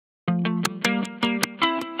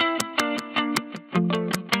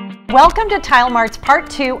Welcome to Tile Mart's Part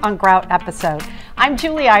 2 on Grout episode. I'm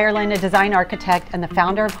Julee Ireland, a design architect and the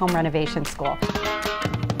founder of Home Renovation School.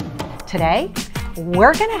 Today,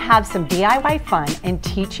 we're going to have some DIY fun and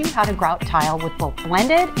teach you how to grout tile with both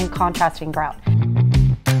blended and contrasting grout.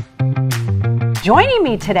 Joining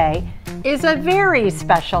me today is a very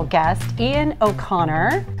special guest, Ian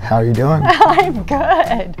O'Connor. How are you doing? I'm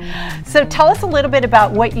good. So tell us a little bit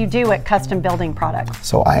about what you do at Custom Building Products.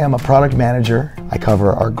 So I am a product manager. I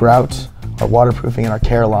cover our grout, our waterproofing, and our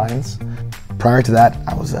care lines. Prior to that,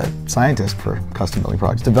 I was a scientist for Custom Building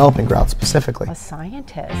Products, developing grout specifically. A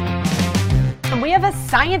scientist. And we have a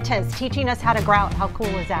scientist teaching us how to grout. How cool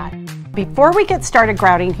is that? Before we get started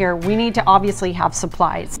grouting here, we need to obviously have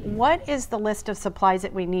supplies. What is the list of supplies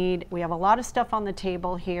that we need? We have a lot of stuff on the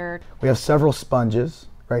table here. We have several sponges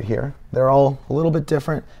right here. They're all a little bit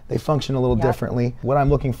different. They function a little differently. What I'm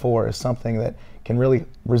looking for is something that can really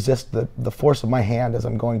resist the force of my hand as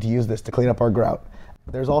I'm going to use this to clean up our grout.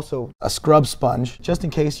 There's also a scrub sponge, just in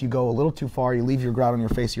case you go a little too far, you leave your grout on your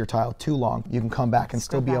face of your tile too long, you can come back and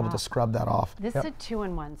still be able to scrub that off. This is a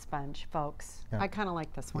 2-in-1 sponge, folks. I kind of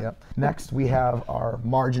like this one. Next, we have our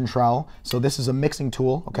margin trowel. So this is a mixing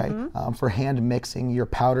tool, okay, for hand mixing your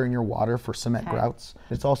powder and your water for cement grouts.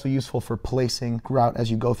 It's also useful for placing grout as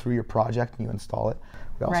you go through your project and you install it.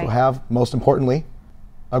 We also have, most importantly,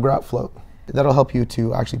 a grout float. That'll help you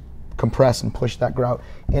to actually compress and push that grout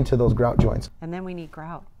into those grout joints. And then we need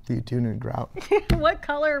grout. You do need grout. What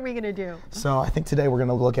color are we going to do? So I think today we're going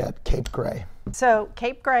to look at Cape Gray. So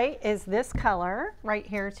Cape Gray is this color right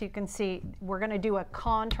here. So you can see we're going to do a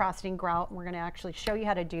contrasting grout. And we're going to actually show you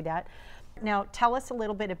how to do that. Now tell us a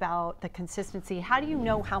little bit about the consistency. How do you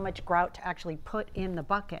know how much grout to actually put in the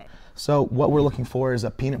bucket? So what we're looking for is a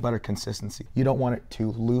peanut butter consistency. You don't want it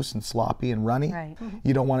too loose and sloppy and runny.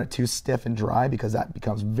 You don't want it too stiff and dry because that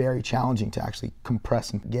becomes very challenging to actually compress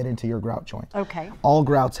and get into your grout joint. All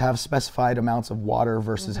grouts have specified amounts of water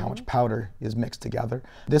versus how much powder is mixed together.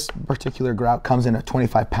 This particular grout comes in a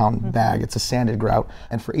 25-pound bag. It's a sanded grout,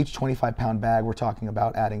 and for each 25-pound bag we're talking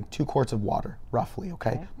about adding 2 quarts of water roughly,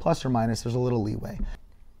 okay? Plus or minus, there's a little leeway.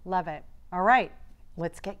 Love it. All right,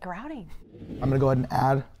 let's get grouting. I'm going to go ahead and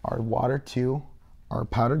add our water to our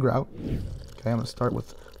powdered grout. Okay, I'm going to start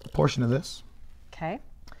with a portion of this. Okay.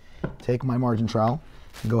 Take my margin trowel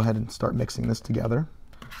and go ahead and start mixing this together.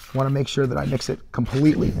 I want to make sure that I mix it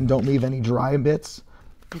completely and don't leave any dry bits.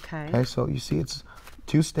 Okay, so you see it's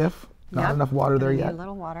too stiff, not enough water there yet. A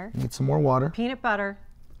little water. Need some more water. Peanut butter.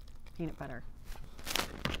 Peanut butter.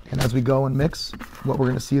 And as we go and mix, what we're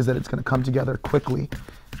going to see is that it's going to come together quickly,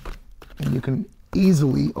 and you can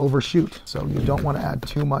easily overshoot. So you don't want to add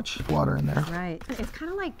too much water in there. Right. It's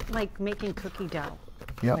kind of like making cookie dough.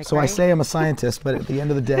 Yep. Like, so I say I'm a scientist, but at the end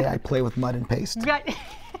of the day, I play with mud and paste. Right.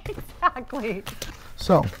 Exactly.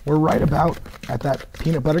 So we're right about at that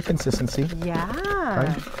peanut butter consistency. Yeah.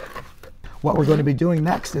 Okay? What we're going to be doing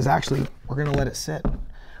next is actually, we're going to let it sit.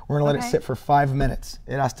 We're going to let it sit for 5 minutes.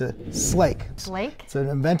 It has to slake. Slake? It's an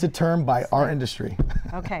invented term by our industry.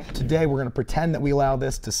 Okay. Today we're going to pretend that we allow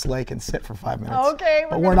this to slake and sit for 5 minutes. Okay.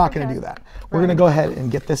 But we're not going to do that. We're going to go ahead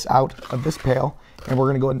and get this out of this pail, and we're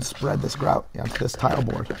going to go ahead and spread this grout onto this tile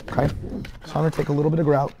board. Okay. So I'm going to take a little bit of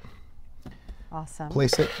grout. Awesome.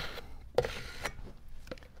 Place it.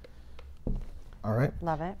 All right.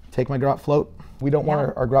 Love it. Take my grout float. We don't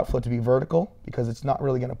want our grout float to be vertical because it's not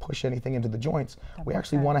really going to push anything into the joints. We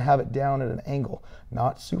actually want to have it down at an angle,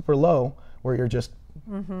 not super low where you're just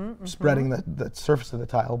spreading the surface of the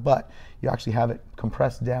tile, but you actually have it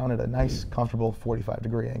compressed down at a nice, comfortable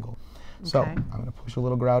 45-degree angle. So I'm going to push a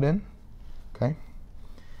little grout in, okay,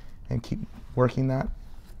 and keep working that.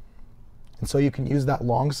 And so you can use that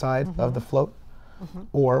long side of the float,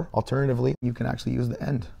 or alternatively, you can actually use the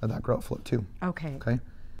end of that grout float too. Okay.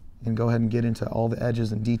 And go ahead and get into all the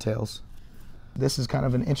edges and details. This is kind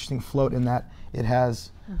of an interesting float in that it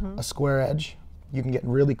has a square edge. You can get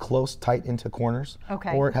really close, tight into corners,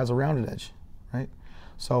 or it has a rounded edge, right?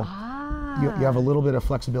 So you have a little bit of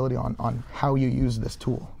flexibility on how you use this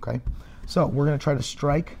tool, okay? So we're going to try to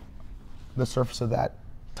strike the surface of that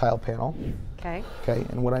tile panel. Okay,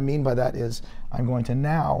 and what I mean by that is I'm going to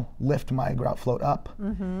now lift my grout float up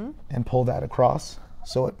and pull that across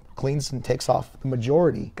so it cleans and takes off the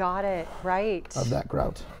majority of that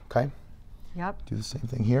grout, okay? Yep. Do the same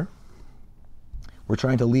thing here. We're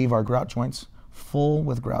trying to leave our grout joints full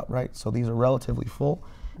with grout, right? So these are relatively full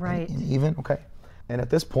and even, okay? And at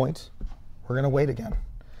this point, we're going to wait again.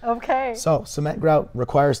 Okay. So cement grout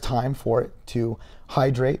requires time for it to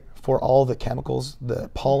hydrate, for all the chemicals, the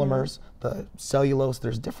polymers, the cellulose,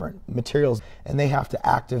 there's different materials, and they have to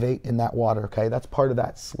activate in that water, okay? That's part of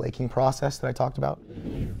that slaking process that I talked about.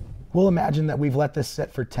 We'll imagine that we've let this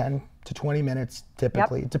sit for 10 to 20 minutes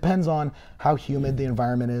typically. It depends on how humid the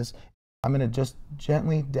environment is. I'm gonna just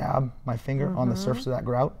gently dab my finger on the surface of that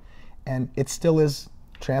grout, and it still is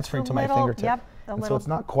transferring to my fingertip. And so it's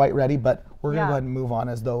not quite ready, but we're gonna go ahead and move on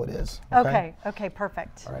as though it is. Okay, okay,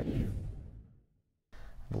 perfect. All right.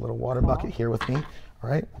 A little water bucket here with me. All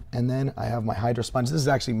right, and then I have my hydro sponge. This is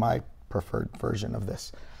actually my preferred version of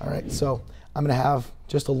this. All right, so I'm gonna have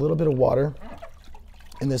just a little bit of water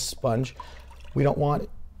in this sponge. We don't want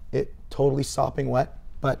it totally sopping wet,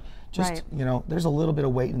 but just, you know, there's a little bit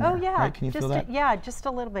of weight in there. Oh yeah, right? Can you feel that? Yeah, just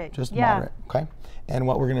a little bit. Just moderate, okay? And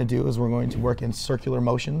what we're gonna do is we're going to work in circular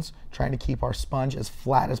motions, trying to keep our sponge as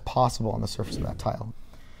flat as possible on the surface of that tile.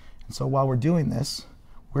 And so while we're doing this,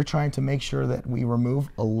 we're trying to make sure that we remove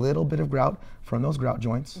a little bit of grout from those grout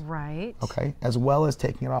joints. Right. Okay, as well as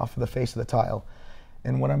taking it off of the face of the tile.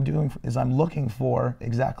 And what I'm doing is I'm looking for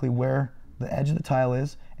exactly where the edge of the tile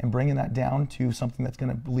is and bringing that down to something that's going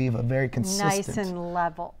to leave a very consistent. Nice and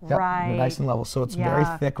level, yep, right. Nice and level. So it's very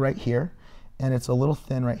thick right here and it's a little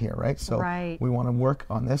thin right here, right? So we want to work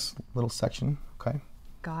on this little section, okay?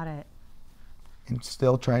 Got it. And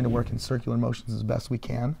still trying to work in circular motions as best we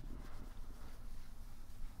can.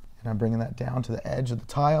 And I'm bringing that down to the edge of the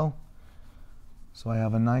tile so I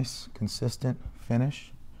have a nice, consistent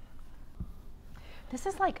finish. This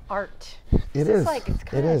is like art. It is. It's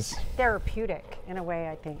kind of therapeutic in a way,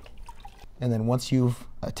 I think. And then once you've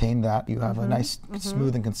attained that, you have a nice,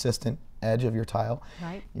 smooth and consistent edge of your tile.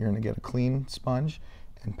 Right. You're going to get a clean sponge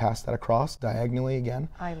and pass that across diagonally again.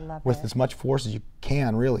 I love with it. as much force as you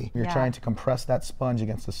can, really. You're trying to compress that sponge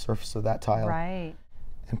against the surface of that tile. Right.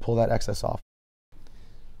 And pull that excess off.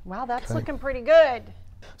 Wow, that's looking pretty good.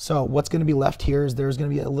 So what's going to be left here is there's going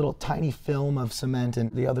to be a little tiny film of cement and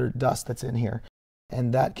the other dust that's in here.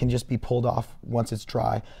 And that can just be pulled off once it's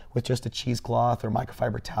dry with just a cheesecloth or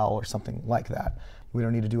microfiber towel or something like that. We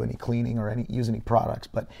don't need to do any cleaning or use any products,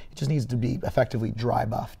 but it just needs to be effectively dry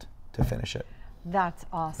buffed to finish it. That's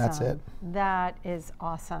awesome. That's it. That is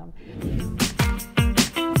awesome.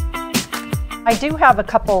 I do have a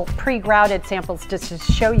couple pre-grouted samples just to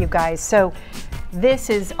show you guys. So this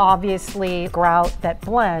is obviously grout that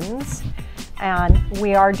blends, and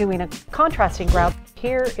we are doing a contrasting grout.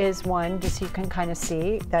 Here is one, just so you can kind of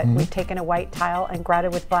see that we've taken a white tile and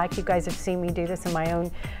grouted with black. You guys have seen me do this in my own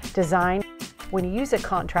design. When you use a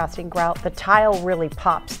contrasting grout, the tile really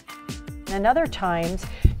pops. And other times,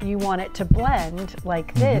 you want it to blend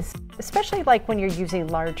like this, especially like when you're using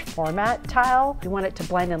large format tile. You want it to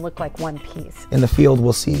blend and look like one piece. In the field,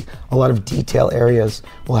 we'll see a lot of detail areas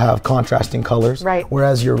will have contrasting colors,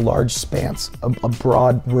 whereas your large spans, a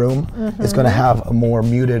broad room, is going to have a more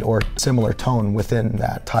muted or similar tone within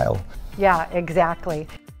that tile. Yeah, exactly.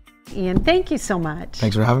 Ian, thank you so much.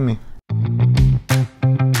 Thanks for having me.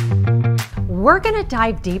 We're going to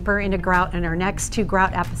dive deeper into grout in our next 2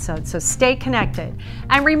 grout episodes, so stay connected.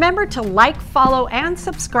 And remember to like, follow, and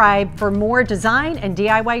subscribe for more design and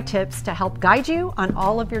DIY tips to help guide you on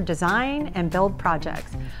all of your design and build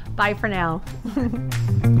projects. Bye for now.